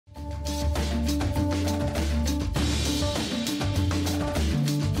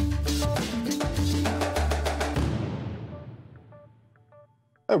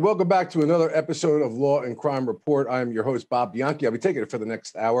Hey, welcome back to another episode of Law and Crime Report. I'm your host, Bob Bianchi. I'll be taking it for the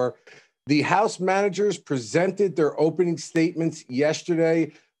next hour. The House managers presented their opening statements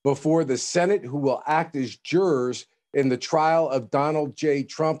yesterday before the Senate, who will act as jurors in the trial of Donald J.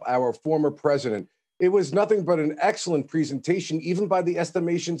 Trump, our former president. It was nothing but an excellent presentation, even by the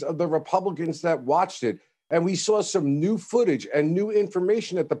estimations of the Republicans that watched it. And we saw some new footage and new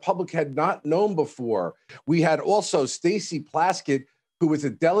information that the public had not known before. We had also Stacey Plaskett, who was a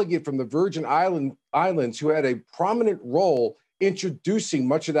delegate from the Virgin Islands, who had a prominent role introducing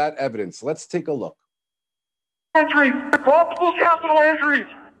much of that evidence. Let's take a look. Entry, multiple capital entries.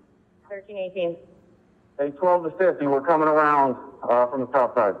 1318. Hey, 12 to 50, we're coming around from the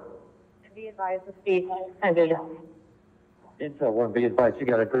south side. Be advised the speed ended. Intel 1, be advised, you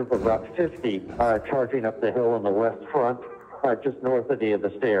got a group of about 50 charging up the hill in the west front, just north of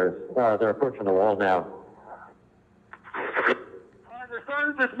the stairs. They're approaching the wall now. They're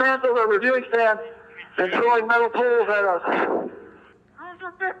starting to dismantle their reviewing stands and throwing metal poles at us.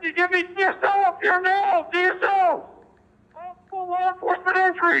 Cruiser 50, give me DSO up here now! DSO! Multiple law enforcement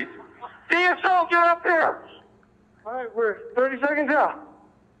entries! DSO, get up here! All right, we're 30 seconds out.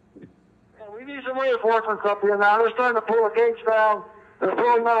 We need some reinforcements up here now. They're starting to pull the gates down. They're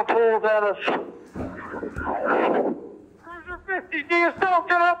throwing metal poles at us. Cruiser 50, DSO,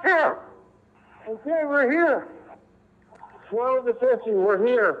 get up here! Okay, we're here. 12 to 50, we're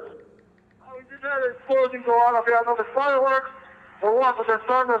here. We just had an explosion go on up here. I know there's fireworks or what, but they're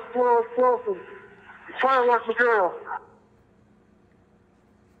starting to explode explosives. Fireworks material.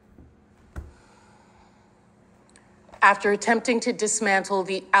 After attempting to dismantle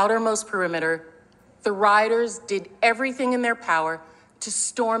the outermost perimeter, the rioters did everything in their power to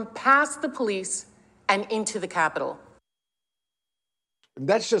storm past the police and into the Capitol.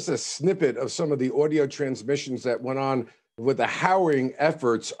 That's just a snippet of some of the audio transmissions that went on with the harrowing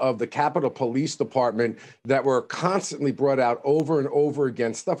efforts of the Capitol Police Department that were constantly brought out over and over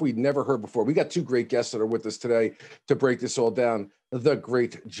again, stuff we'd never heard before. We got two great guests that are with us today to break this all down. The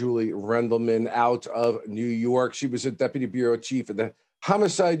great Julie Rendelman out of New York. She was a deputy bureau chief of the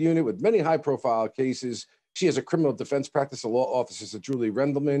homicide unit with many high-profile cases. She has a criminal defense practice, a law office of Julie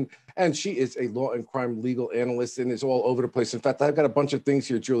Rendelman, and she is a law and crime legal analyst and is all over the place. In fact, I've got a bunch of things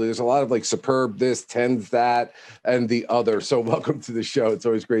here, Julie. There's a lot of like superb this, tens that, and the other. So welcome to the show. It's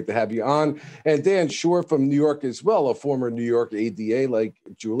always great to have you on. And Dan Shore from New York as well, a former New York ADA like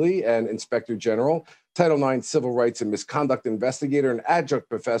Julie and Inspector General, Title IX Civil Rights and Misconduct Investigator, and adjunct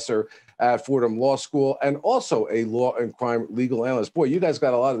professor at Fordham Law School, and also a law and crime legal analyst. Boy, you guys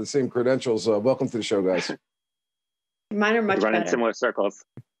got a lot of the same credentials. Welcome to the show, guys. Mine are much better. Run in similar circles.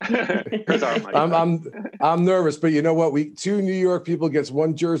 I'm nervous, but you know what? Two New York people against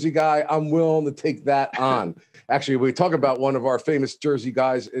one Jersey guy. I'm willing to take that on. Actually, we talk about one of our famous Jersey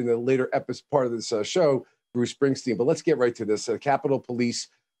guys in the later part of this show, Bruce Springsteen. But let's get right to this. Capitol Police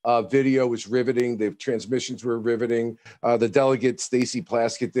video was riveting. The transmissions were riveting. The delegate, Stacey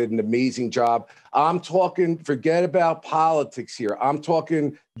Plaskett, did an amazing job. I'm talking, forget about politics here. I'm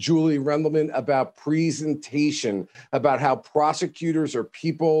talking, Julie Rendelman, about presentation, about how prosecutors are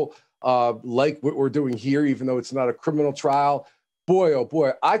people like what we're doing here, even though it's not a criminal trial. Boy, oh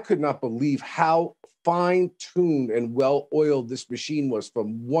boy, I could not believe how fine-tuned and well-oiled this machine was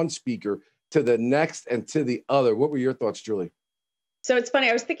from one speaker to the next and to the other. What were your thoughts, Julie? So it's funny,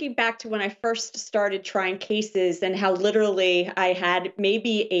 I was thinking back to when I first started trying cases and how literally I had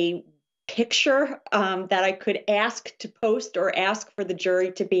maybe a picture that I could ask to post or ask for the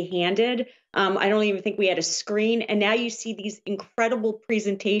jury to be handed. I don't even think we had a screen. And now you see these incredible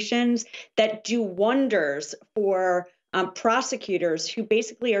presentations that do wonders for prosecutors who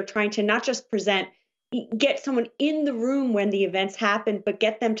basically are trying to not just get someone in the room when the events happen, but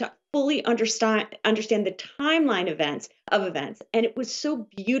get them to fully understand the timeline of events. And it was so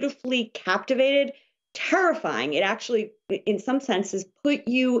beautifully captivated, terrifying. It actually, in some senses, put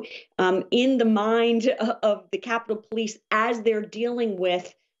you in the mind of the Capitol Police as they're dealing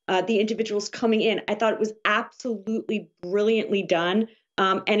with the individuals coming in. I thought it was absolutely brilliantly done.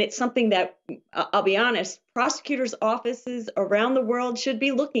 And it's something that, I'll be honest, prosecutors' offices around the world should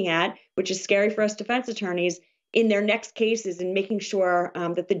be looking at, which is scary for us defense attorneys, in their next cases, and making sure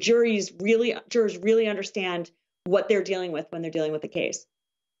that the jurors really understand what they're dealing with when they're dealing with the case.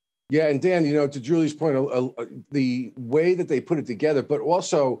 Yeah, and Dan, to Julie's point, the way that they put it together, but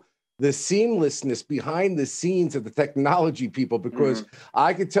also the seamlessness behind the scenes of the technology people, because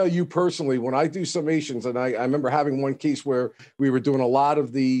I could tell you personally, when I do summations, and I remember having one case where we were doing a lot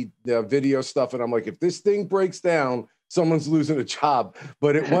of the video stuff, and I'm like, if this thing breaks down, someone's losing a job.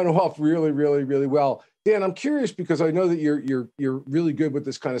 But it went off really, really, really well. Dan, I'm curious because I know that you're really good with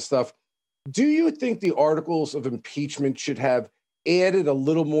this kind of stuff. Do you think the articles of impeachment should have added a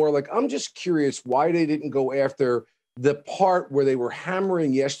little more? Like, I'm just curious why they didn't go after the part where they were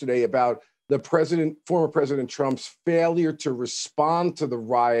hammering yesterday about former President Trump's failure to respond to the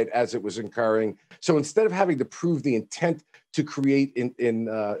riot as it was occurring. So instead of having to prove the intent to create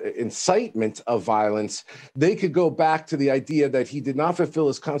incitement of violence, they could go back to the idea that he did not fulfill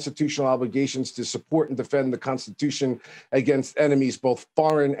his constitutional obligations to support and defend the Constitution against enemies, both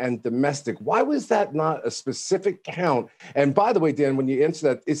foreign and domestic. Why was that not a specific count? And by the way, Dan, when you answer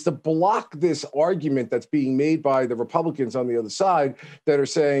that, it's to block this argument that's being made by the Republicans on the other side that are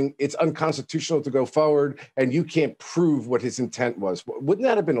saying it's unconstitutional to go forward and you can't prove what his intent was. Wouldn't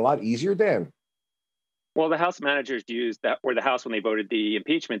that have been a lot easier, Dan? Well, the House managers used that, or the House, when they voted the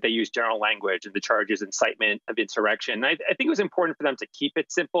impeachment, they used general language and the charges, incitement of insurrection. I think it was important for them to keep it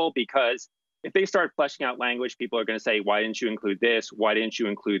simple, because if they start fleshing out language, people are going to say, why didn't you include this? Why didn't you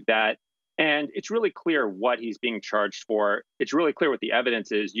include that? And it's really clear what he's being charged for. It's really clear what the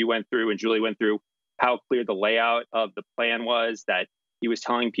evidence is. You went through, and Julie went through, how clear the layout of the plan was, that he was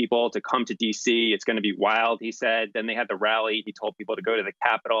telling people to come to D.C. It's going to be wild, he said. Then they had the rally. He told people to go to the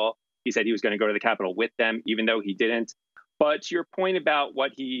Capitol. He said he was going to go to the Capitol with them, even though he didn't. But to your point about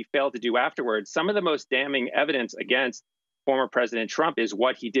what he failed to do afterwards, some of the most damning evidence against former President Trump is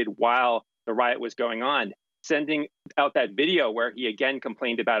what he did while the riot was going on, sending out that video where he again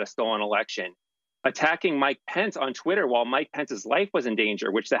complained about a stolen election, attacking Mike Pence on Twitter while Mike Pence's life was in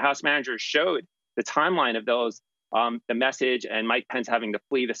danger, which the House managers showed the timeline of those, the message, and Mike Pence having to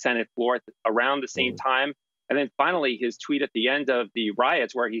flee the Senate floor around the same time. And then finally, his tweet at the end of the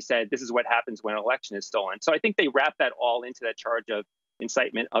riots where he said, this is what happens when an election is stolen. So I think they wrapped that all into that charge of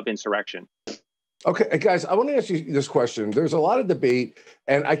incitement of insurrection. Okay, guys, I want to ask you this question. There's a lot of debate,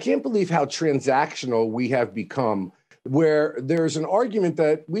 and I can't believe how transactional we have become, where there's an argument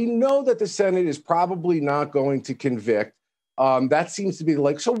that we know that the Senate is probably not going to convict. That seems to be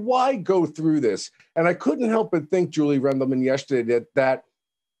like, so why go through this? And I couldn't help but think, Julie Rendelman, yesterday that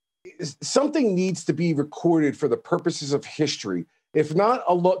something needs to be recorded for the purposes of history, if not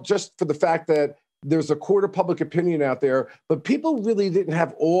a lot, just for the fact that there's a court of public opinion out there, but people really didn't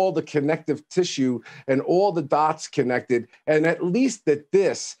have all the connective tissue and all the dots connected. And at least that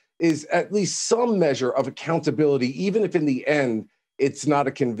this is at least some measure of accountability, even if in the end, it's not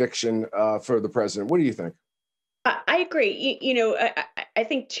a conviction for the president. What do you think? I agree. I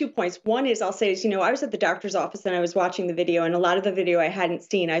think 2 points. One is, I'll say is, I was at the doctor's office and I was watching the video, and a lot of the video I hadn't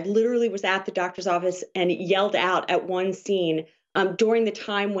seen. I literally was at the doctor's office and yelled out at one scene during the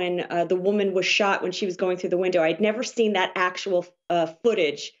time when the woman was shot when she was going through the window. I'd never seen that actual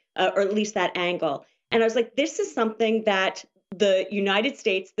footage, or at least that angle. And I was like, this is something that the United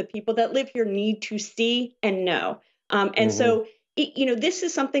States, the people that live here, need to see and know. So this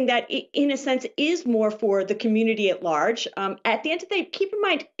is something that, in a sense, is more for the community at large. At the end of the day, keep in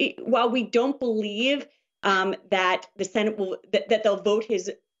mind, while we don't believe that the Senate will, that they'll vote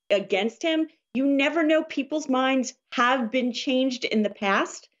against him, you never know. People's minds have been changed in the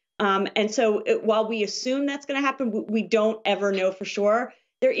past. And so while we assume that's going to happen, we don't ever know for sure.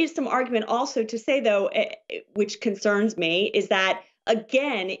 There is some argument also to say, though, which concerns me, is that,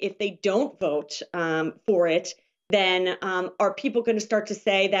 again, if they don't vote for it, then are people going to start to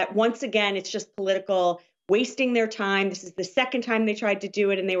say that, once again, it's just political, wasting their time? This is the second time they tried to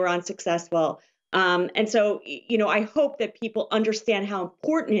do it and they were unsuccessful. And so, I hope that people understand how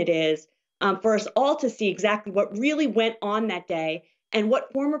important it is for us all to see exactly what really went on that day and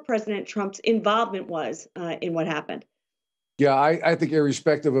what former President Trump's involvement was in what happened. Yeah, I think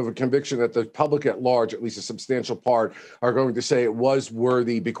irrespective of a conviction, that the public at large, at least a substantial part, are going to say it was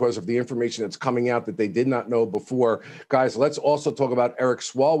worthy because of the information that's coming out that they did not know before. Guys, let's also talk about Eric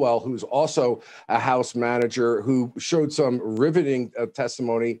Swalwell, who's also a House manager, who showed some riveting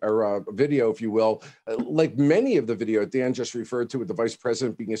testimony, or video, if you will, like many of the video Dan just referred to, with the vice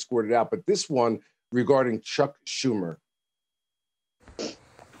president being escorted out. But this one regarding Chuck Schumer.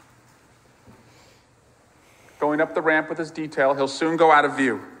 Going up the ramp with his detail, he'll soon go out of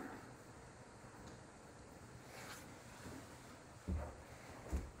view.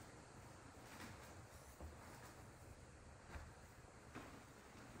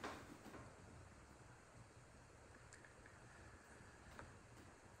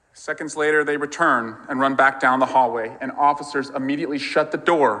 Seconds later, they return and run back down the hallway, and officers immediately shut the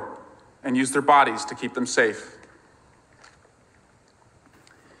door and use their bodies to keep them safe.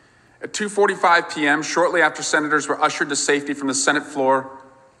 At 2:45 p.m., shortly after senators were ushered to safety from the Senate floor,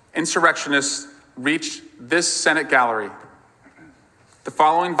 insurrectionists reached this Senate gallery. The The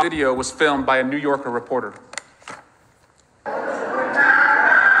following video was filmed by a New Yorker reporter.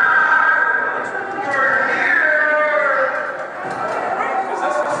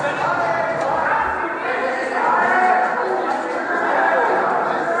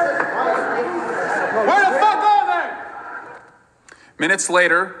 Minutes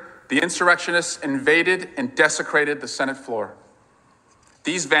later, the insurrectionists invaded and desecrated the Senate floor.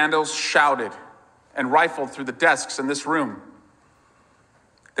 These vandals shouted and rifled through the desks in this room.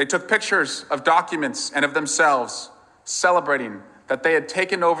 They took pictures of documents and of themselves, celebrating that they had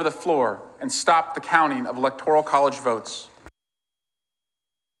taken over the floor and stopped the counting of Electoral College votes.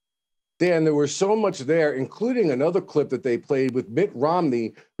 Dan, there was so much there, including another clip that they played with Mitt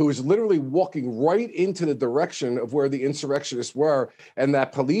Romney, who was literally walking right into the direction of where the insurrectionists were. And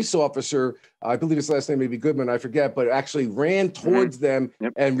that police officer, I believe his last name may be Goodman, I forget, but actually ran towards them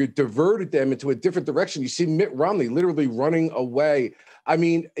and diverted them into a different direction. You see Mitt Romney literally running away. I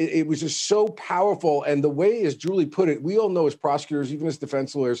mean, it was just so powerful. And the way, as Julie put it, we all know as prosecutors, even as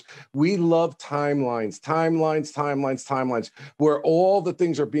defense lawyers, we love timelines, where all the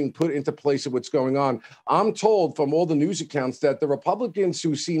things are being put into place of what's going on. I'm told from all the news accounts that the Republicans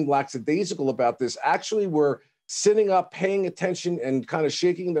who seemed lackadaisical about this actually were sitting up, paying attention, and kind of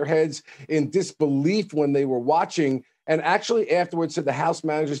shaking their heads in disbelief when they were watching. And actually afterwards said the House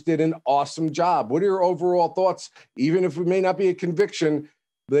managers did an awesome job. What are your overall thoughts? Even if it may not be a conviction,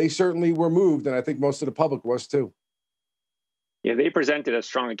 they certainly were moved, and I think most of the public was too. Yeah, they presented as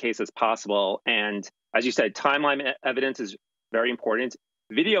strong a case as possible. And as you said, timeline evidence is very important.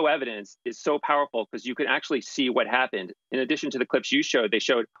 Video evidence is so powerful because you can actually see what happened. In addition to the clips you showed, they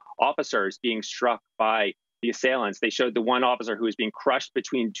showed officers being struck by the assailants. They showed the one officer who was being crushed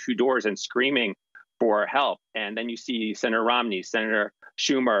between two doors and screaming for help. And then you see Senator Romney, Senator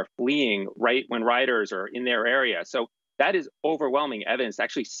Schumer fleeing right when rioters are in their area. So that is overwhelming evidence to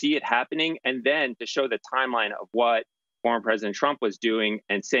actually see it happening and then to show the timeline of what former President Trump was doing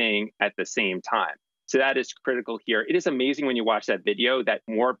and saying at the same time. So that is critical here. It is amazing when you watch that video that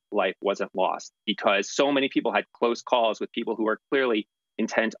more life wasn't lost because so many people had close calls with people who are clearly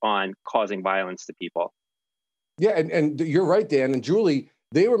intent on causing violence to people. Yeah, and you're right, Dan. And Julie,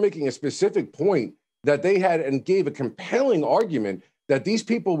 they were making a specific point that they had and gave a compelling argument that these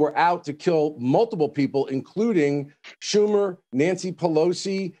people were out to kill multiple people, including Schumer, Nancy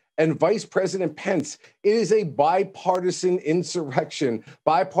Pelosi, and Vice President Pence. It is a bipartisan insurrection.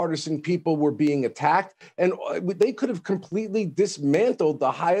 Bipartisan people were being attacked, and they could have completely dismantled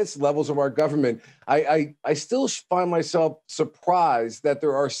the highest levels of our government. I still find myself surprised that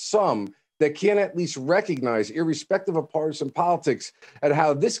there are some that can at least recognize, irrespective of partisan politics, and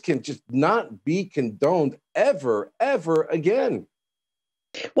how this can just not be condoned ever, ever again.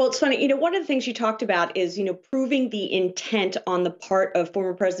 Well, it's funny, one of the things you talked about is, proving the intent on the part of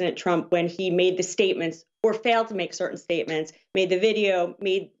former President Trump when he made the statements or failed to make certain statements, made the video,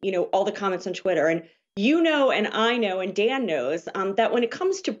 made, all the comments on Twitter. And and I know, and Dan knows that when it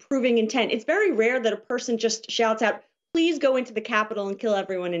comes to proving intent, it's very rare that a person just shouts out, please go into the Capitol and kill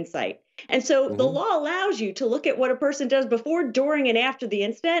everyone in sight. And so the law allows you to look at what a person does before, during, and after the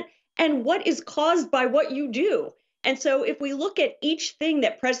incident and what is caused by what you do. And so if we look at each thing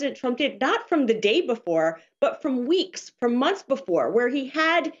that President Trump did, not from the day before, but from weeks, from months before, where he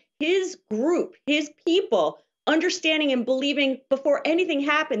had his group, his people understanding and believing before anything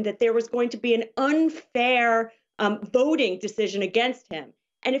happened that there was going to be an unfair voting decision against him.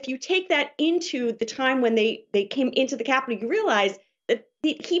 And if you take that into the time when they came into the Capitol, you realize that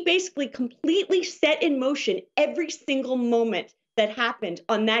he basically completely set in motion every single moment that happened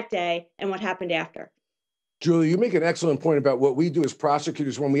on that day and what happened after. Julie, you make an excellent point about what we do as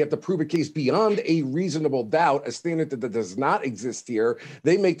prosecutors when we have to prove a case beyond a reasonable doubt, a standard that does not exist here.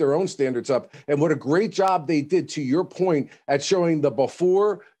 They make their own standards up. And what a great job they did, to your point, at showing the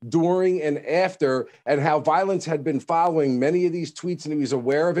before, during, and after, and how violence had been following many of these tweets, and he was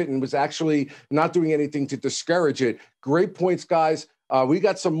aware of it and was actually not doing anything to discourage it. Great points, guys. We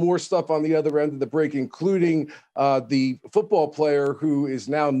got some more stuff on the other end of the break, including the football player who is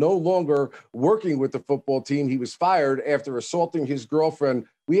now no longer working with the football team. He was fired after assaulting his girlfriend.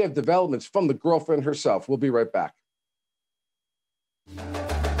 We have developments from the girlfriend herself. We'll be right back.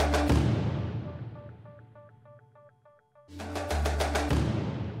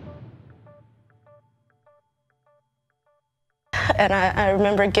 And I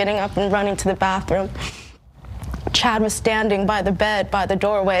remember getting up and running to the bathroom. Chad was standing by the bed, by the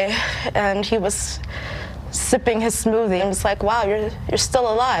doorway, and he was sipping his smoothie and was like, wow, you're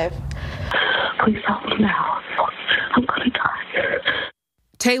still alive. Please help me now. I'm gonna die.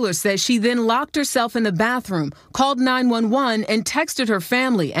 Taylor says she then locked herself in the bathroom, called 911, and texted her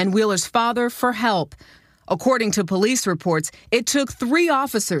family and Wheeler's father for help. According to police reports, it took 3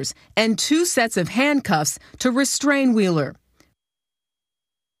 officers and 2 sets of handcuffs to restrain Wheeler.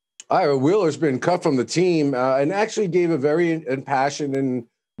 Wheeler's been cut from the team and actually gave a very impassioned and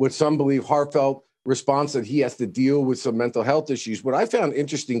what some believe heartfelt response that he has to deal with some mental health issues. What I found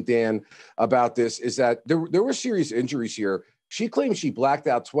interesting, Dan, about this is that there were serious injuries here. She claims she blacked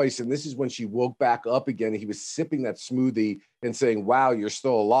out twice, and this is when she woke back up again. He was sipping that smoothie and saying, "Wow, you're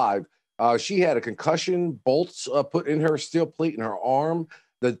still alive." She had a concussion, bolts put in her, steel plate in her arm.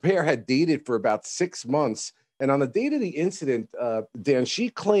 The pair had dated for about 6 months. And on the date of the incident, Dan, she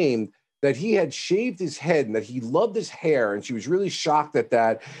claimed that he had shaved his head and that he loved his hair. And she was really shocked at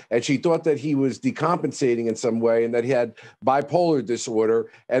that. And she thought that he was decompensating in some way and that he had bipolar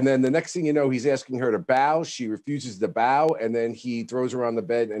disorder. And then the next thing you know, he's asking her to bow. She refuses to bow. And then he throws her on the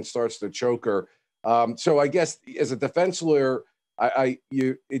bed and starts to choke her. So I guess as a defense lawyer,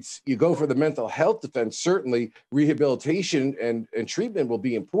 you go for the mental health defense. Certainly rehabilitation and treatment will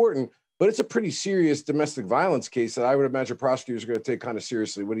be important, but it's a pretty serious domestic violence case that I would imagine prosecutors are going to take kind of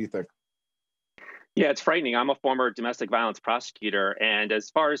seriously. What do you think? Yeah, it's frightening. I'm a former domestic violence prosecutor. And as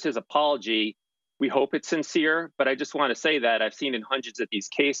far as his apology, we hope it's sincere. But I just want to say that I've seen in hundreds of these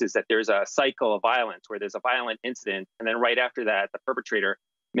cases that there's a cycle of violence where there's a violent incident. And then right after that, the perpetrator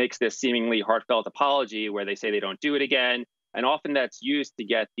makes this seemingly heartfelt apology where they say they don't do it again. And often that's used to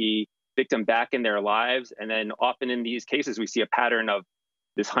get the victim back in their lives. And then often in these cases, we see a pattern of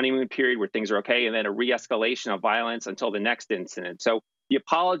this honeymoon period where things are okay, and then a re-escalation of violence until the next incident. So the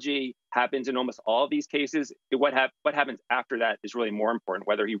apology happens in almost all of these cases. What happens after that is really more important,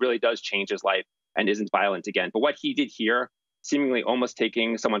 whether he really does change his life and isn't violent again. But what he did here, seemingly almost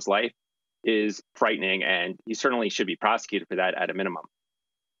taking someone's life, is frightening, and he certainly should be prosecuted for that at a minimum.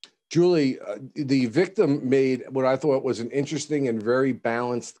 Julie, the victim made what I thought was an interesting and very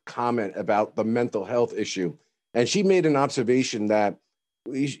balanced comment about the mental health issue. And she made an observation that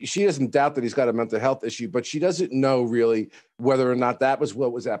she doesn't doubt that he's got a mental health issue, but she doesn't know really whether or not that was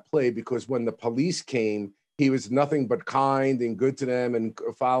what was at play, because when the police came, he was nothing but kind and good to them and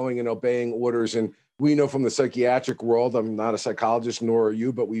following and obeying orders. And we know from the psychiatric world, I'm not a psychologist, nor are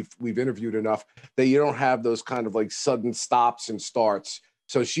you, but we've interviewed enough that you don't have those kind of like sudden stops and starts.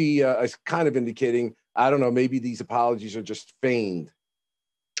 So she is kind of indicating, I don't know, maybe these apologies are just feigned.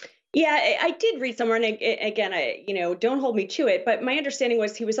 Yeah, I did read somewhere, and again, don't hold me to it, but my understanding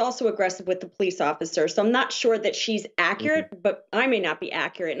was he was also aggressive with the police officer. So I'm not sure that she's accurate, but I may not be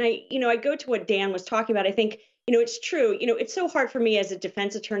accurate. And I go to what Dan was talking about. I think, it's true. It's so hard for me as a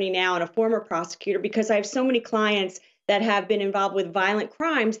defense attorney now and a former prosecutor, because I have so many clients that have been involved with violent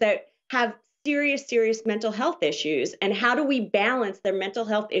crimes that have serious mental health issues. And how do we balance their mental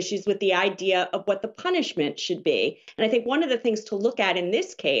health issues with the idea of what the punishment should be? And I think one of the things to look at in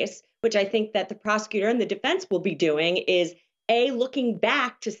this case, which I think that the prosecutor and the defense will be doing, is looking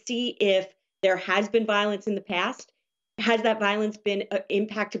back to see if there has been violence in the past. Has that violence been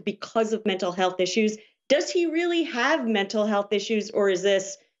impacted because of mental health issues? Does he really have mental health issues, or is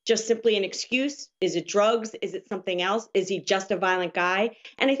this just simply an excuse? Is it drugs? Is it something else? Is he just a violent guy?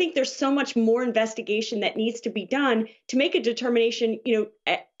 And I think there's so much more investigation that needs to be done to make a determination,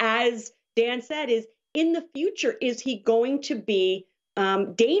 as Dan said, is in the future, is he going to be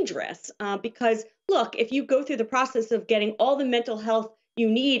dangerous? Because look, if you go through the process of getting all the mental health you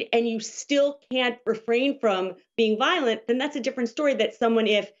need and you still can't refrain from being violent, then that's a different story that someone,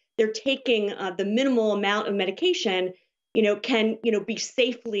 if they're taking the minimal amount of medication, can, be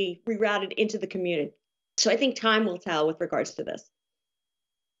safely rerouted into the community. So I think time will tell with regards to this.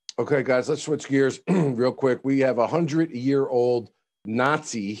 Okay, guys, let's switch gears real quick. We have a 100-year-old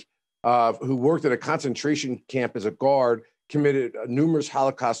Nazi who worked at a concentration camp as a guard, committed numerous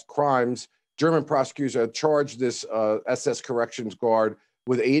Holocaust crimes. German prosecutors have charged this SS corrections guard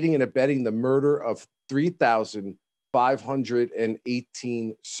with aiding and abetting the murder of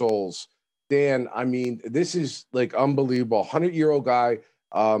 3,518 souls. Dan, I mean, this is like unbelievable. 100-year-old guy.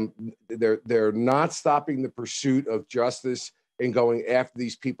 They're not stopping the pursuit of justice and going after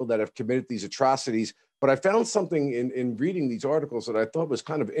these people that have committed these atrocities. But I found something in reading these articles that I thought was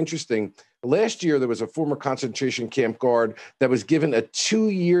kind of interesting. Last year, there was a former concentration camp guard that was given a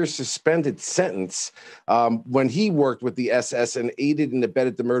 2-year suspended sentence when he worked with the SS and aided and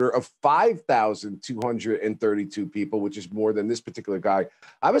abetted the murder of 5,232 people, which is more than this particular guy.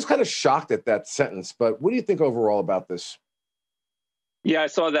 I was kind of shocked at that sentence, but what do you think overall about this? Yeah, I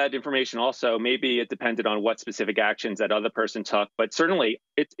saw that information also. Maybe it depended on what specific actions that other person took, but certainly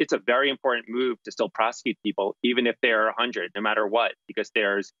it's a very important move to still prosecute people, even if they're 100, no matter what, because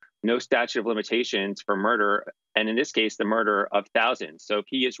there's no statute of limitations for murder, and in this case, the murder of thousands. So if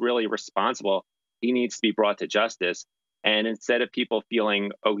he is really responsible, he needs to be brought to justice. And instead of people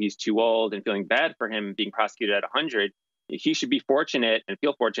feeling, oh, he's too old and feeling bad for him being prosecuted at 100, he should be fortunate and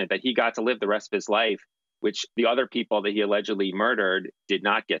feel fortunate that he got to live the rest of his life, which the other people that he allegedly murdered did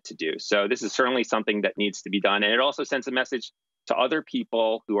not get to do. So this is certainly something that needs to be done. And it also sends a message to other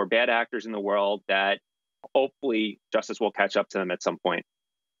people who are bad actors in the world that hopefully justice will catch up to them at some point.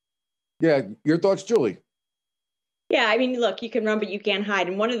 Yeah, your thoughts, Julie? Yeah, I mean, look, you can run, but you can't hide.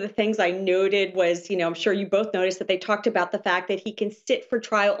 And one of the things I noted was, I'm sure you both noticed that they talked about the fact that he can sit for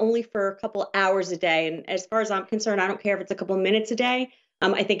trial only for a couple hours a day. And as far as I'm concerned, I don't care if it's a couple of minutes a day.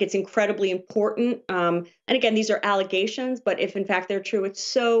 I think it's incredibly important. And again, these are allegations, but if in fact they're true, it's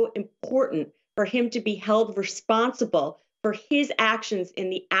so important for him to be held responsible for his actions in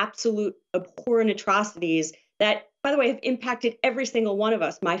the absolute abhorrent atrocities that, by the way, have impacted every single one of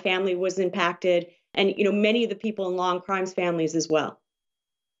us. My family was impacted, and many of the people in Law&Crime's families as well.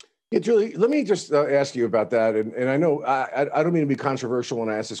 Yeah, Julie, let me just ask you about that. And I know I don't mean to be controversial when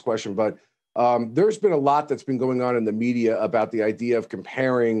I ask this question, but there's been a lot that's been going on in the media about the idea of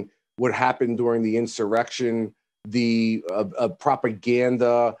comparing what happened during the insurrection, the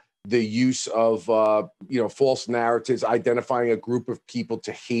propaganda, the use of false narratives, identifying a group of people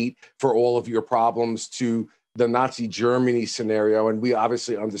to hate for all of your problems, to the Nazi Germany scenario. And we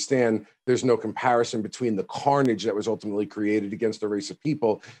obviously understand there's no comparison between the carnage that was ultimately created against a race of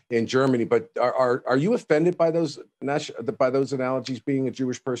people in Germany. But are you offended by those analogies, being a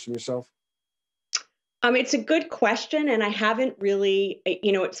Jewish person yourself? It's a good question, and I haven't really,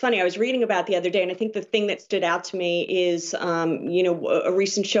 it's funny, I was reading about the other day, and I think the thing that stood out to me is, a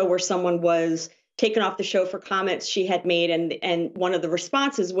recent show where someone was taken off the show for comments she had made, and one of the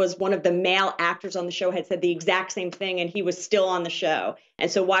responses was one of the male actors on the show had said the exact same thing, and he was still on the show.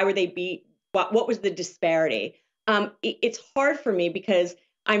 And so why were they what was the disparity? It's hard for me because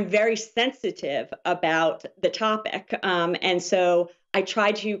I'm very sensitive about the topic, and so I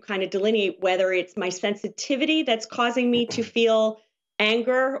try to kind of delineate whether it's my sensitivity that's causing me to feel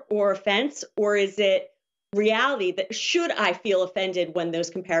anger or offense, or is it reality that should I feel offended when those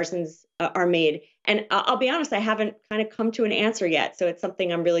comparisons are made? And I'll be honest, I haven't kind of come to an answer yet. So it's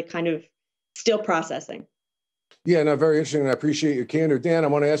something I'm really kind of still processing. Yeah, no, very interesting. I appreciate your candor. Dan, I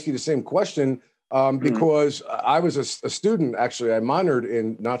want to ask you the same question because I was a student, actually. I minored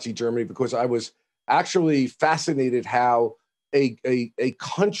in Nazi Germany because I was actually fascinated how a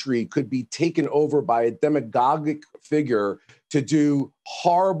country could be taken over by a demagogic figure to do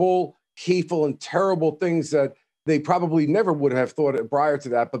horrible, hateful, and terrible things that they probably never would have thought prior to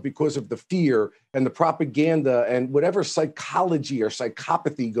that, but because of the fear and the propaganda and whatever psychology or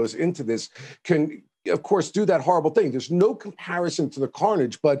psychopathy goes into this, can, of course, do that horrible thing. There's no comparison to the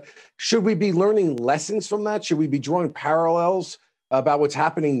carnage, but should we be learning lessons from that? Should we be drawing parallels about what's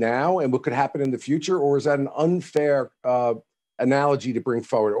happening now and what could happen in the future? Or is that an unfair analogy to bring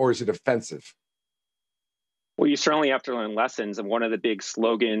forward, or is it offensive? Well, you certainly have to learn lessons. And one of the big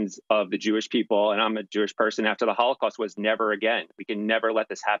slogans of the Jewish people, and I'm a Jewish person, after the Holocaust was never again. We can never let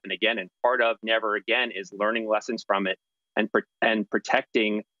this happen again. And part of never again is learning lessons from it and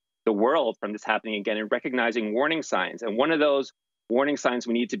protecting the world from this happening again and recognizing warning signs. And one of those warning signs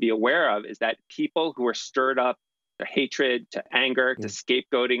we need to be aware of is that people who are stirred up to hatred, to anger, to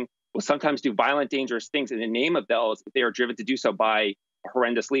scapegoating will sometimes do violent, dangerous things in the name of those if they are driven to do so by a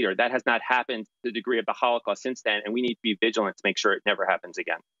horrendous leader. That has not happened to the degree of the Holocaust since then, and we need to be vigilant to make sure it never happens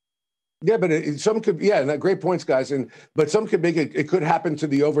again. Yeah, but some could, and great points, guys. But some could make it could happen to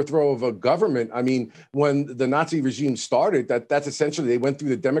the overthrow of a government. I mean, when the Nazi regime started, that's essentially they went through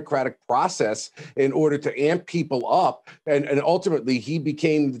the democratic process in order to amp people up, and ultimately he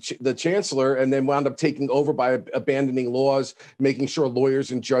became the chancellor, and then wound up taking over by abandoning laws, making sure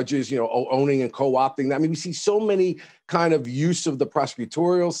lawyers and judges, owning and co-opting that. I mean, we see so many kind of use of the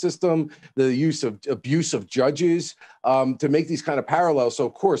prosecutorial system, the use of abuse of judges to make these kind of parallels. So,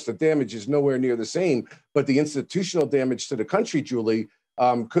 of course, the damage is nowhere near the same, but the institutional damage to the country, Julie,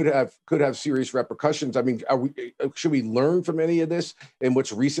 could have serious repercussions. I mean, should we learn from any of this and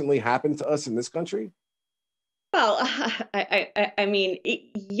what's recently happened to us in this country? Well, I mean,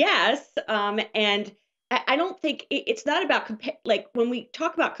 yes, and I don't think it's not about like when we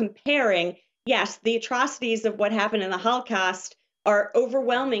talk about comparing. Yes, the atrocities of what happened in the Holocaust are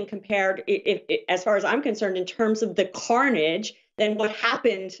overwhelming compared, as far as I'm concerned, in terms of the carnage than what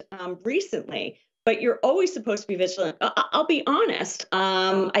happened recently. but you're always supposed to be vigilant. I'll be honest.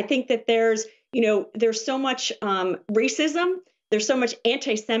 I think that there's so much racism, there's so much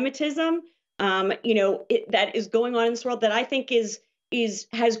anti-Semitism, that is going on in this world that I think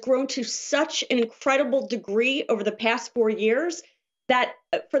has grown to such an incredible degree over the past 4 years that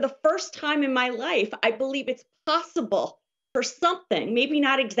for the first time in my life, I believe it's possible for something, maybe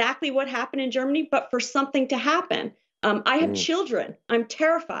not exactly what happened in Germany, but for something to happen. I have children. I'm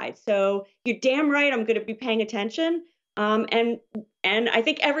terrified. So you're damn right I'm going to be paying attention. And I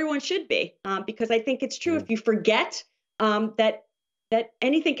think everyone should be, because I think it's true. If you forget that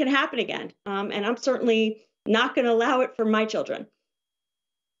anything can happen again. And I'm certainly not going to allow it for my children.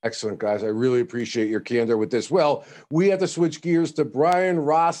 Excellent, guys. I really appreciate your candor with this. Well, we have to switch gears to Brian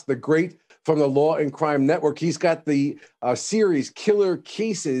Ross, the great from the Law and Crime Network. He's got the series Killer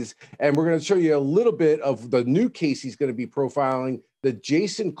Cases, and we're going to show you a little bit of the new case he's going to be profiling, the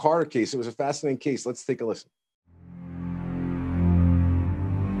Jason Carter case. It was a fascinating case. Let's take a listen.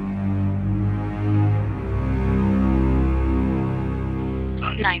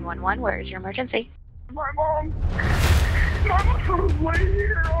 Where is your emergency? My mom was laying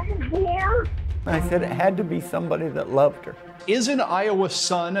here on the floor. I said it had to be somebody that loved her. Is an Iowa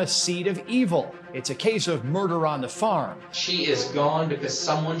son a seed of evil? It's a case of murder on the farm. She is gone because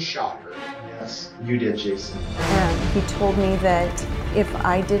someone shot her. Yes, you did, Jason. And he told me that if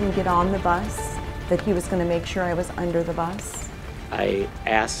I didn't get on the bus, that he was going to make sure I was under the bus. I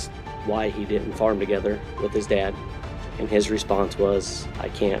asked why he didn't farm together with his dad, and his response was, I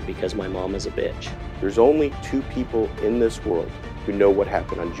can't because my mom is a bitch. There's only 2 people in this world who know what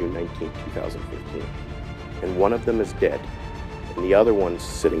happened on June 19, 2015. And one of them is dead, and the other one's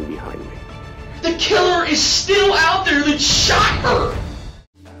sitting behind me. The killer is still out there that shot her!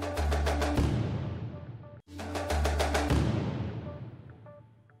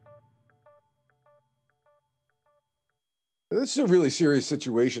 This is a really serious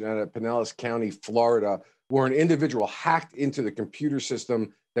situation out of Pinellas County, Florida, where an individual hacked into the computer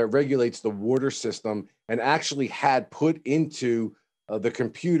system that regulates the water system and actually had put into the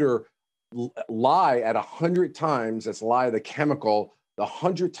computer lye at 100 times, that's lye, the chemical, the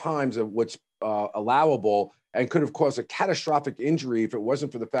 100 times of what's allowable, and could have caused a catastrophic injury if it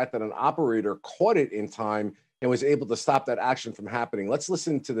wasn't for the fact that an operator caught it in time and was able to stop that action from happening. Let's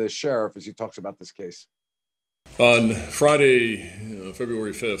listen to the sheriff as he talks about this case. On Friday,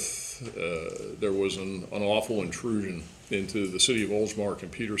 February 5th, there was an unlawful intrusion into the city of Oldsmar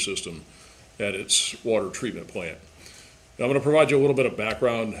computer system at its water treatment plant. Now, I'm going to provide you a little bit of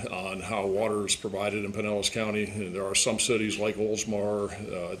background on how water is provided in Pinellas County. And there are some cities like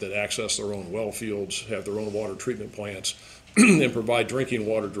Oldsmar that access their own well fields, have their own water treatment plants, and provide drinking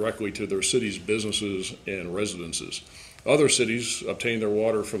water directly to their city's businesses and residences. Other cities obtain their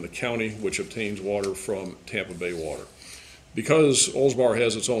water from the county, which obtains water from Tampa Bay Water. Because Oldsmar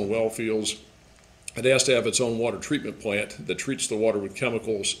has its own well fields, it has to have its own water treatment plant that treats the water with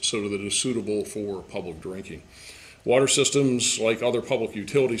chemicals so that it is suitable for public drinking. Water systems, like other public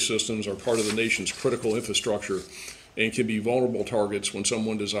utility systems, are part of the nation's critical infrastructure and can be vulnerable targets when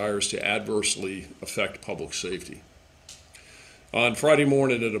someone desires to adversely affect public safety. On Friday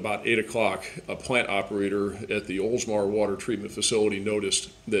morning at about 8 o'clock, a plant operator at the Oldsmar water treatment facility noticed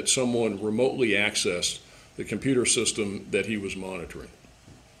that someone remotely accessed the computer system that he was monitoring.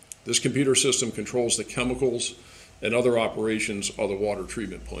 This computer system controls the chemicals and other operations of the water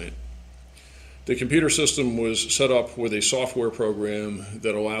treatment plant. The computer system was set up with a software program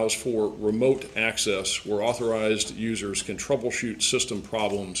that allows for remote access where authorized users can troubleshoot system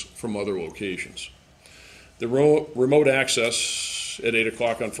problems from other locations. The remote access at 8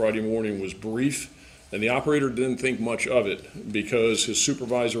 o'clock on Friday morning was brief, and the operator didn't think much of it because his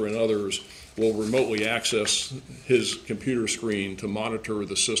supervisor and others will remotely access his computer screen to monitor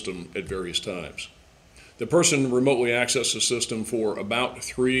the system at various times. The person remotely accessed the system for about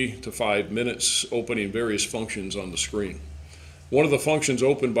 3 to 5 minutes, opening various functions on the screen. One of the functions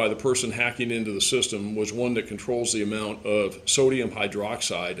opened by the person hacking into the system was one that controls the amount of sodium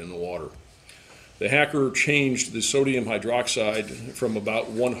hydroxide in the water. The hacker changed the sodium hydroxide from about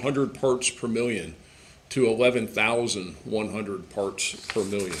 100 parts per million to 11,100 parts per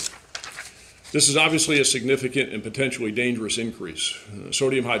million. This is obviously a significant and potentially dangerous increase.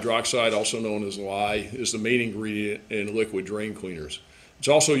 Sodium hydroxide, also known as lye, is the main ingredient in liquid drain cleaners. It's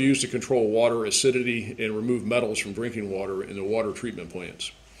also used to control water acidity and remove metals from drinking water in the water treatment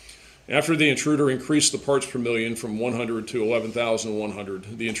plants. After the intruder increased the parts per million from 100 to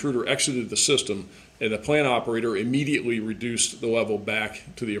 11,100, the intruder exited the system, and the plant operator immediately reduced the level back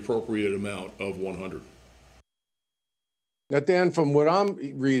to the appropriate amount of 100. Now, Dan, from what I'm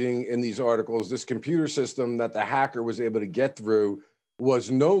reading in these articles, this computer system that the hacker was able to get through was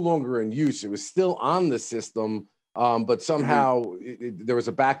no longer in use. It was still on the system, but somehow there was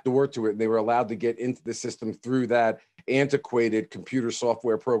a back door to it, and they were allowed to get into the system through that antiquated computer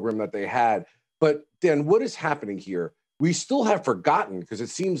software program that they had. But Dan, what is happening here? We still have forgotten, because it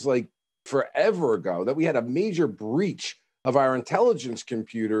seems like forever ago, that we had a major breach of our intelligence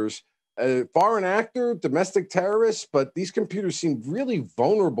computers. Foreign actor, domestic terrorists, but these computers seem really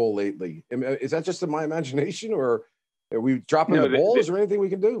vulnerable lately. Is that just in my imagination, or are we dropping the ball? Is there anything we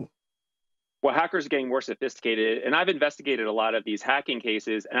can do? Well, hackers are getting more sophisticated, and I've investigated a lot of these hacking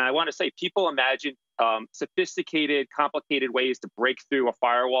cases, and I want to say people imagine sophisticated, complicated ways to break through a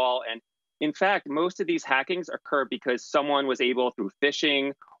firewall. And in fact, most of these hackings occur because someone was able, through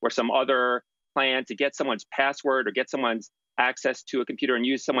phishing or some other plan, to get someone's password or get someone's access to a computer and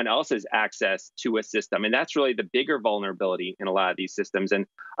use someone else's access to a system. And that's really the bigger vulnerability in a lot of these systems. And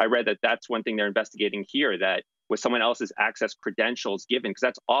I read that that's one thing they're investigating here, that with someone else's access credentials given, because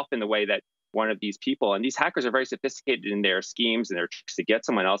that's often the way that one of these people, and these hackers are very sophisticated in their schemes and their tricks to get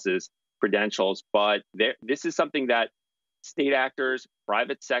someone else's credentials. But this is something that state actors,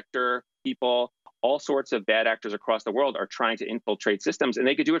 private sector people, all sorts of bad actors across the world are trying to infiltrate systems, and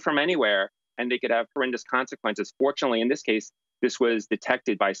they could do it from anywhere, and they could have horrendous consequences. Fortunately, in this case, this was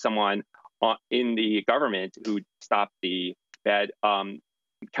detected by someone in the government who stopped the bad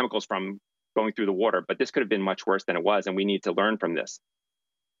chemicals from going through the water. But this could have been much worse than it was, and we need to learn from this.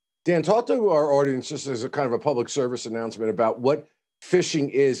 Dan, talk to our audience just as a kind of a public service announcement about what phishing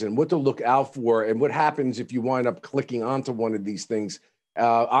is and what to look out for and what happens if you wind up clicking onto one of these things.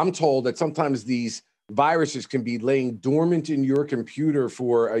 I'm told that sometimes these viruses can be laying dormant in your computer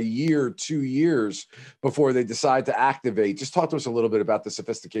for a year, 2 years before they decide to activate. Just talk to us a little bit about the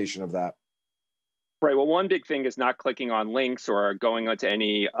sophistication of that. Right. Well, one big thing is not clicking on links or going onto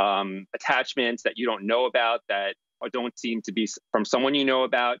any attachments that you don't know about, that don't seem to be from someone you know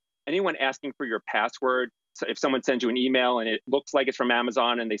about. Anyone asking for your password. So if someone sends you an email and it looks like it's from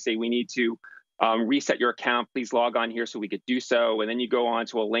Amazon and they say, we need to reset your account, please log on here so we could do so. And then you go on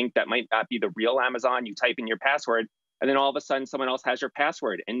to a link that might not be the real Amazon. You type in your password, and then all of a sudden someone else has your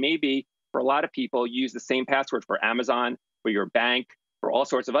password. And maybe for a lot of people, you use the same password for Amazon, for your bank, for all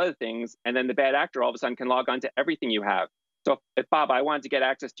sorts of other things. And then the bad actor all of a sudden can log on to everything you have. So if Bob, I wanted to get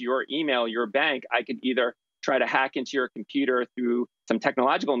access to your email, your bank, I could either try to hack into your computer through some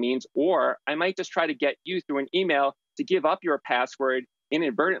technological means, or I might just try to get you through an email to give up your password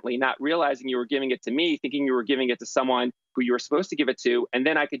inadvertently, not realizing you were giving it to me, thinking you were giving it to someone who you were supposed to give it to, and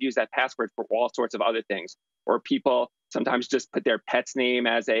then I could use that password for all sorts of other things. Or people sometimes just put their pet's name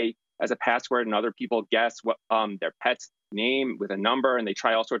as a password, and other people guess what their pet's name with a number, and they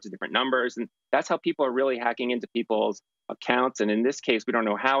try all sorts of different numbers, and that's how people are really hacking into people's accounts. And in this case, we don't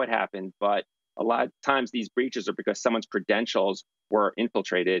know how it happened, but a lot of times these breaches are because someone's credentials were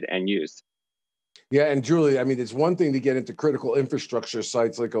infiltrated and used. Yeah, and Julie, I mean, it's one thing to get into critical infrastructure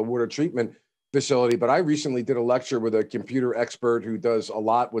sites like a water treatment facility, but I recently did a lecture with a computer expert who does a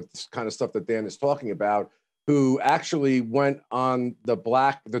lot with this kind of stuff that Dan is talking about, who actually went on the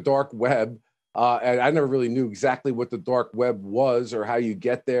dark web, and I never really knew exactly what the dark web was or how you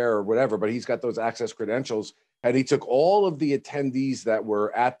get there or whatever, but he's got those access credentials, and he took all of the attendees that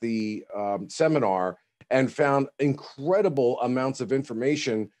were at the seminar and found incredible amounts of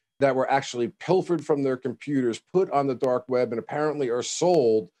information that were actually pilfered from their computers, put on the dark web, and apparently are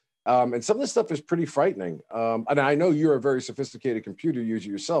sold. And some of this stuff is pretty frightening. And I know you're a very sophisticated computer user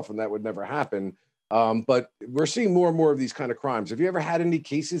yourself, and that would never happen. But we're seeing more and more of these kind of crimes. Have you ever had any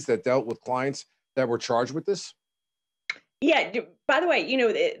cases that dealt with clients that were charged with this? Yeah. By the way, you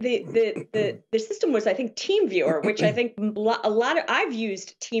know, the system was, I think, TeamViewer, which I think I've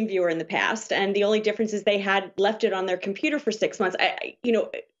used TeamViewer in the past, and the only difference is they had left it on their computer for 6 months.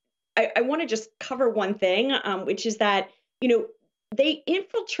 I want to just cover one thing, which is that, you know, they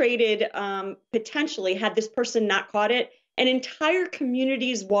infiltrated, potentially, had this person not caught it, an entire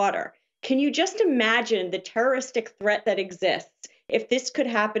community's water. Can you just imagine the terroristic threat that exists if this could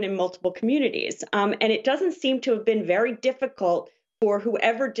happen in multiple communities? And it doesn't seem to have been very difficult for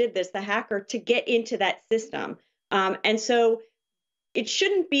whoever did this, the hacker, to get into that system. And so it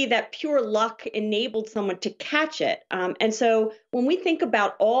shouldn't be that pure luck enabled someone to catch it. And so when we think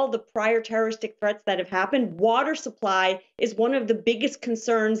about all the prior terroristic threats that have happened, water supply is one of the biggest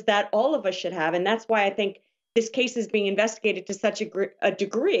concerns that all of us should have. And that's why I think this case is being investigated to such a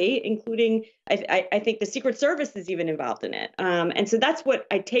degree, including, I think the Secret Service is even involved in it. And so that's what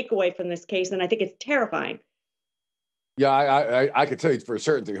I take away from this case, and I think it's terrifying. Yeah, I could tell you for a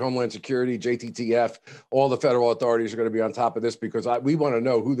certainty, Homeland Security, JTTF, all the federal authorities are going to be on top of this because we want to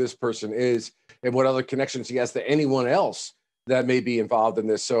know who this person is and what other connections he has to anyone else that may be involved in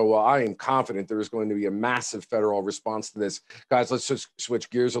this. So I am confident there is going to be a massive federal response to this. Guys, let's just switch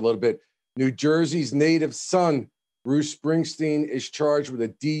gears a little bit. New Jersey's native son, Bruce Springsteen, is charged with a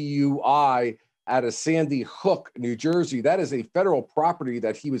DUI out of Sandy Hook, New Jersey. That is a federal property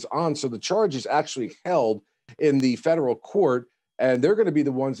that he was on. So the charge is actually held in the federal court, and they're going to be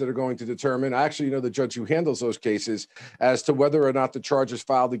the ones that are going to determine, actually, the judge who handles those cases, as to whether or not the charges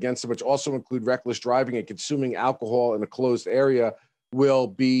filed against him, which also include reckless driving and consuming alcohol in a closed area, will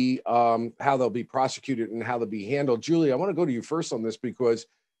be how they'll be prosecuted and how they'll be handled. Julie, I want to go to you first on this because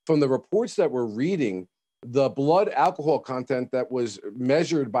from the reports that we're reading, the blood alcohol content that was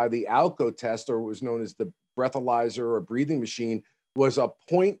measured by the Alco test, or was known as the breathalyzer or breathing machine, was a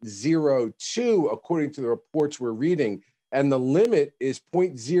 0.02, according to the reports we're reading. And the limit is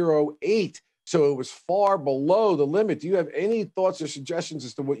 0.08. So it was far below the limit. Do you have any thoughts or suggestions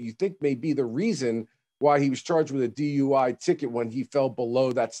as to what you think may be the reason why he was charged with a DUI ticket when he fell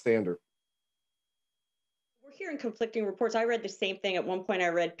below that standard? We're hearing conflicting reports. I read the same thing. At one point I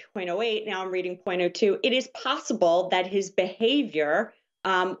read 0.08. Now I'm reading 0.02. It is possible that his behavior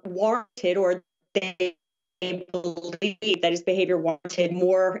warranted, or they believe that his behavior warranted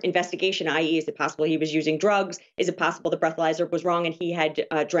more investigation, i.e. is it possible he was using drugs? Is it possible the breathalyzer was wrong and he had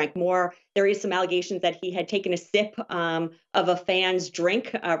drank more? There is some allegations that he had taken a sip of a fan's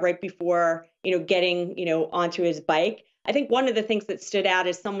drink right before, getting, onto his bike. I think one of the things that stood out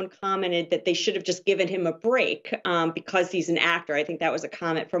is someone commented that they should have just given him a break because he's an actor. I think that was a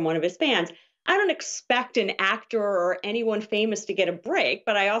comment from one of his fans. I don't expect an actor or anyone famous to get a break,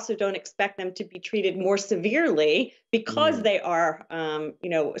 but I also don't expect them to be treated more severely because they are,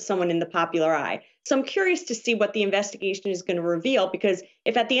 someone in the popular eye. So I'm curious to see what the investigation is going to reveal, because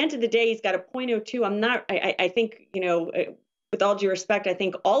if at the end of the day he's got a 0.02, I think, with all due respect, I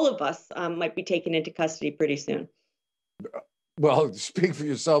think all of us might be taken into custody pretty soon. Well, speak for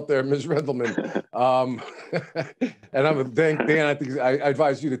yourself there, Ms. Rendelman. And I'm a Dan. I think I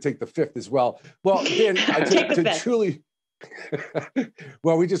advise you to take the fifth as well. Well, Dan, to Julie.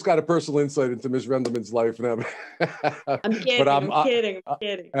 Well, we just got a personal insight into Ms. Rendelman's life now. I'm kidding. I'm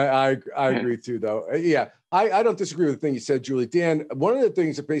kidding. I agree too, though. Yeah, I don't disagree with the thing you said, Julie. Dan, one of the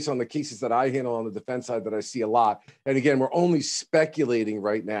things that based on the cases that I handle on the defense side that I see a lot, and again, we're only speculating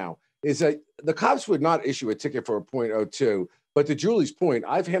right now, is that the cops would not issue a ticket for a 0.02. But to Julie's point,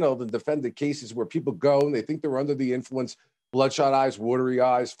 I've handled and defended cases where people go and they think they're under the influence, bloodshot eyes, watery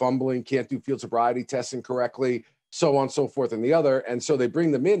eyes, fumbling, can't do field sobriety testing correctly, so on, so forth, and the other. And so they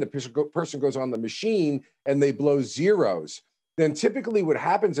bring them in, the person goes on the machine and they blow zeros. Then typically what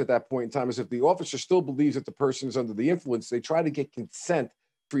happens at that point in time is if the officer still believes that the person is under the influence, they try to get consent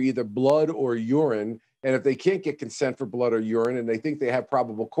for either blood or urine. And if they can't get consent for blood or urine and they think they have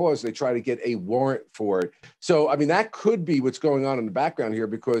probable cause, they try to get a warrant for it. So, I mean, that could be what's going on in the background here,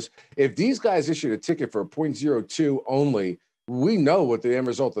 because if these guys issued a ticket for a 0.02 only, we know what the end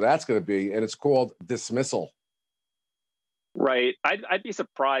result of that's going to be, and it's called dismissal. Right. I'd be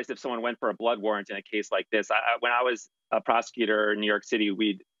surprised if someone went for a blood warrant in a case like this. When I was a prosecutor in New York City,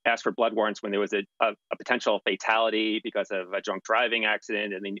 we'd ask for blood warrants when there was a potential fatality because of a drunk driving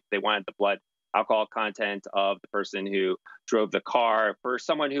accident, and they wanted the blood alcohol content of the person who drove the car. For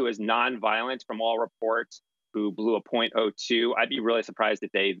someone who is nonviolent, from all reports, who blew a 0.02, I'd be really surprised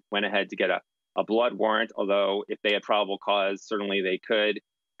if they went ahead to get a blood warrant, although if they had probable cause, certainly they could.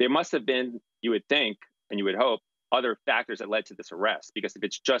 There must have been, you would think, and you would hope, other factors that led to this arrest, because if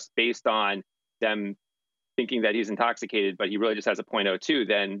it's just based on them thinking that he's intoxicated, but he really just has a 0.02,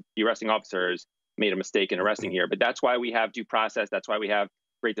 then the arresting officers made a mistake in arresting here. But that's why we have due process. That's why we have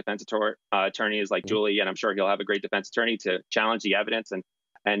great defense attorneys like Julie, and I'm sure he'll have a great defense attorney to challenge the evidence,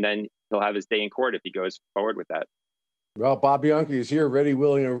 and then he'll have his day in court if he goes forward with that. Well, Bob Bianchi is here, ready,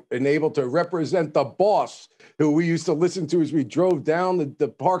 willing, and able to represent the boss, who we used to listen to as we drove down the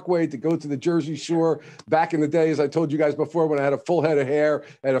parkway to go to the Jersey Shore back in the day, as I told you guys before, when I had a full head of hair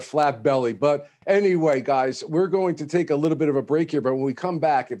and a flat belly. But anyway, guys, we're going to take a little bit of a break here, but when we come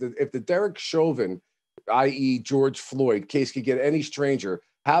back, if the Derek Chauvin, i.e. George Floyd, case could get any stranger,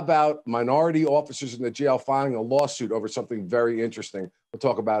 how about minority officers in the jail filing a lawsuit over something very interesting? We'll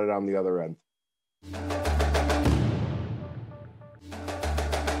talk about it on the other end.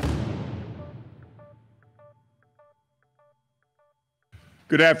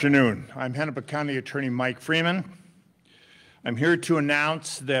 Good afternoon. I'm Hennepin County Attorney Mike Freeman. I'm here to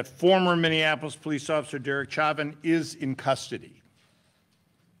announce that former Minneapolis police officer Derek Chauvin is in custody.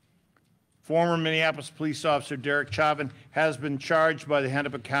 Former Minneapolis police officer Derek Chauvin has been charged by the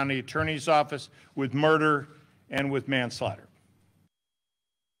Hennepin County Attorney's Office with murder and with manslaughter.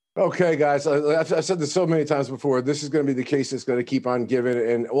 Okay, guys, I've said this so many times before. This is going to be the case that's going to keep on giving,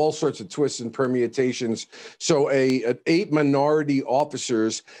 and all sorts of twists and permutations. So 8 minority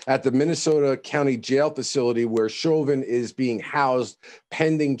officers at the Minnesota County Jail facility where Chauvin is being housed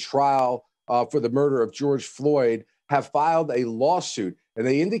pending trial for the murder of George Floyd have filed a lawsuit. And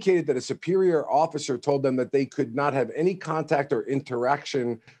they indicated that a superior officer told them that they could not have any contact or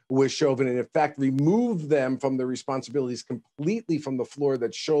interaction with Chauvin, and in fact, removed them from their responsibilities completely from the floor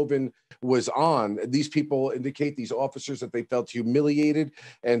that Chauvin was on. These people indicate, these officers, that they felt humiliated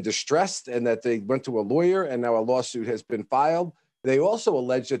and distressed, and that they went to a lawyer, and now a lawsuit has been filed. They also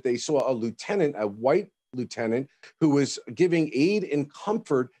allege that they saw a lieutenant, a white lieutenant, who was giving aid and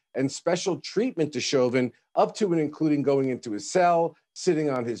comfort and special treatment to Chauvin, up to and including going into his cell, sitting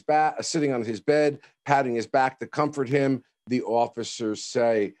on his bed, patting his back to comfort him, the officers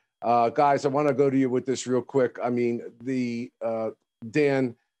say. Guys, I want to go to you with this real quick. I mean,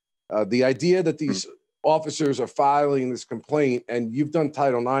 Dan, the idea that these officers are filing this complaint, and you've done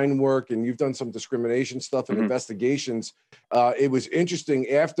Title IX work, and you've done some discrimination stuff and investigations. It was interesting,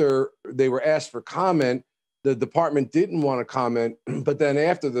 after they were asked for comment, the department didn't want to comment, but then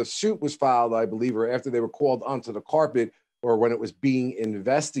after the suit was filed, I believe, or after they were called onto the carpet, or when it was being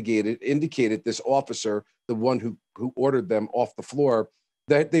investigated, indicated this officer, the one who ordered them off the floor,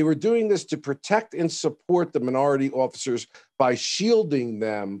 that they were doing this to protect and support the minority officers by shielding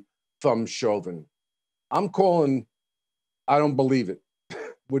them from Chauvin. I'm calling, I don't believe it.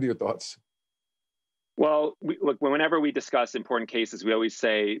 What are your thoughts? Well, look, whenever we discuss important cases, we always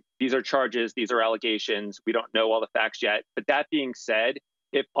say, these are charges, these are allegations, we don't know all the facts yet. But that being said,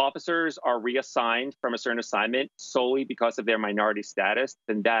 if officers are reassigned from a certain assignment solely because of their minority status,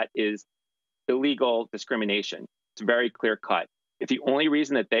 then that is illegal discrimination. It's very clear cut. If the only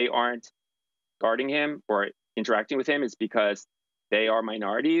reason that they aren't guarding him or interacting with him is because they are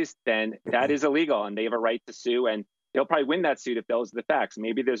minorities, then that is illegal, and they have a right to sue, and they'll probably win that suit if those are the facts.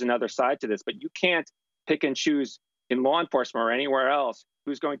 Maybe there's another side to this, but you can't pick and choose in law enforcement or anywhere else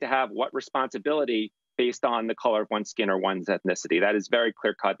who's going to have what responsibility based on the color of one's skin or one's ethnicity. That is very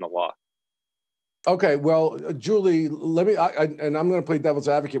clear cut in the law. Okay, well, Julie, let me, and I'm going to play devil's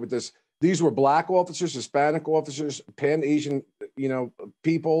advocate with this. These were Black officers, Hispanic officers, Pan-Asian,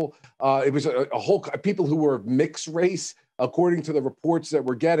 people. It was a whole people who were mixed race, according to the reports that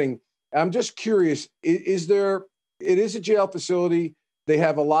we're getting. I'm just curious, it is a jail facility. They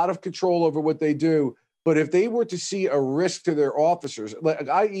have a lot of control over what they do. But if they were to see a risk to their officers, like,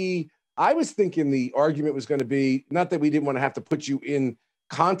 i.e., I was thinking the argument was going to be, not that we didn't want to have to put you in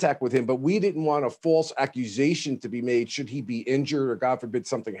contact with him, but we didn't want a false accusation to be made should he be injured or, God forbid,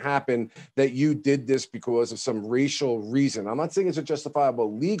 something happen, that you did this because of some racial reason. I'm not saying it's a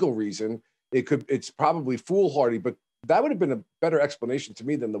justifiable legal reason. It's probably foolhardy, but that would have been a better explanation to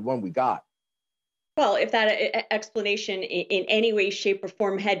me than the one we got. Well, if that explanation in any way, shape, or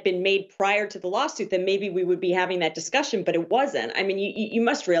form had been made prior to the lawsuit, then maybe we would be having that discussion, but it wasn't. I mean, you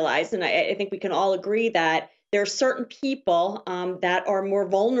must realize, and I think we can all agree, that there are certain people that are more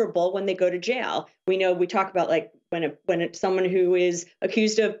vulnerable when they go to jail. We talk about, like, when it's someone who is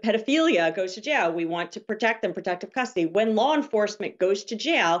accused of pedophilia goes to jail, we want to protect them, protective custody. When law enforcement goes to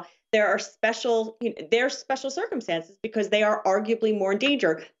jail, there are special circumstances because they are arguably more in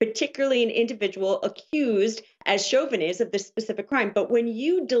danger, particularly an individual accused, as Chauvin is, of this specific crime. But when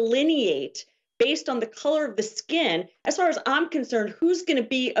you delineate based on the color of the skin, as far as I'm concerned, who's going to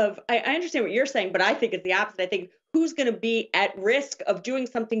be I understand what you're saying, but I think it's the opposite. I think who's going to be at risk of doing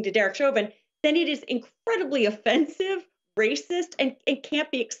something to Derek Chauvin, then it is incredibly offensive, racist, and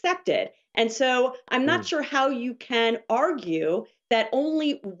can't be accepted. And so I'm not sure how you can argue that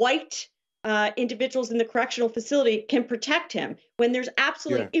only white individuals in the correctional facility can protect him when there's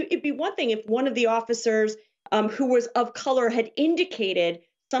absolutely, it'd be one thing if one of the officers who was of color had indicated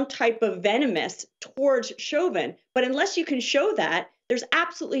some type of venomous towards Chauvin. But unless you can show that, there's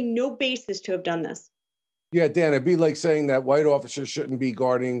absolutely no basis to have done this. Yeah, Dan, it'd be like saying that white officers shouldn't be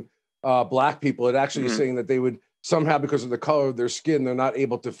guarding Black people. It actually is saying that they would somehow, because of the color of their skin, they're not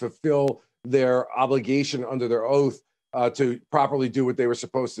able to fulfill their obligation under their oath to properly do what they were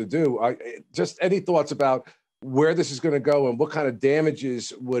supposed to do. Just any thoughts about where this is going to go and what kind of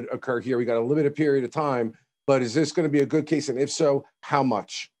damages would occur here? We got a limited period of time, but is this going to be a good case? And if so, how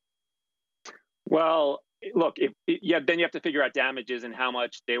much? Well, look, then you have to figure out damages and how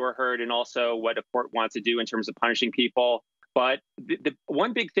much they were hurt, and also what a court wants to do in terms of punishing people. But the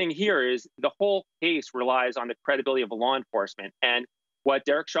one big thing here is the whole case relies on the credibility of law enforcement. And what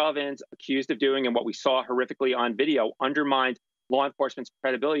Derek Chauvin's accused of doing and what we saw horrifically on video undermined law enforcement's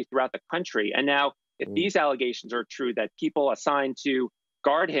credibility throughout the country. And now, if these allegations are true, that people assigned to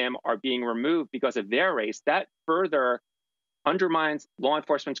guard him are being removed because of their race, that further undermines law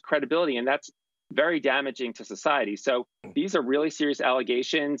enforcement's credibility, and that's very damaging to society. So these are really serious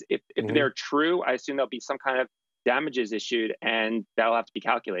allegations. If they're true, I assume there'll be some kind of damages issued, and that'll have to be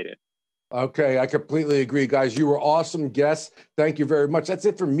calculated. Okay, I completely agree, guys. You were awesome guests. Thank you very much. That's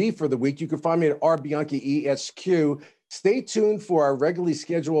it for me for the week. You can find me at RBianchi ESQ. Stay tuned for our regularly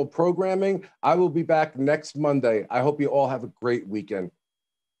scheduled programming. I will be back next Monday. I hope you all have a great weekend.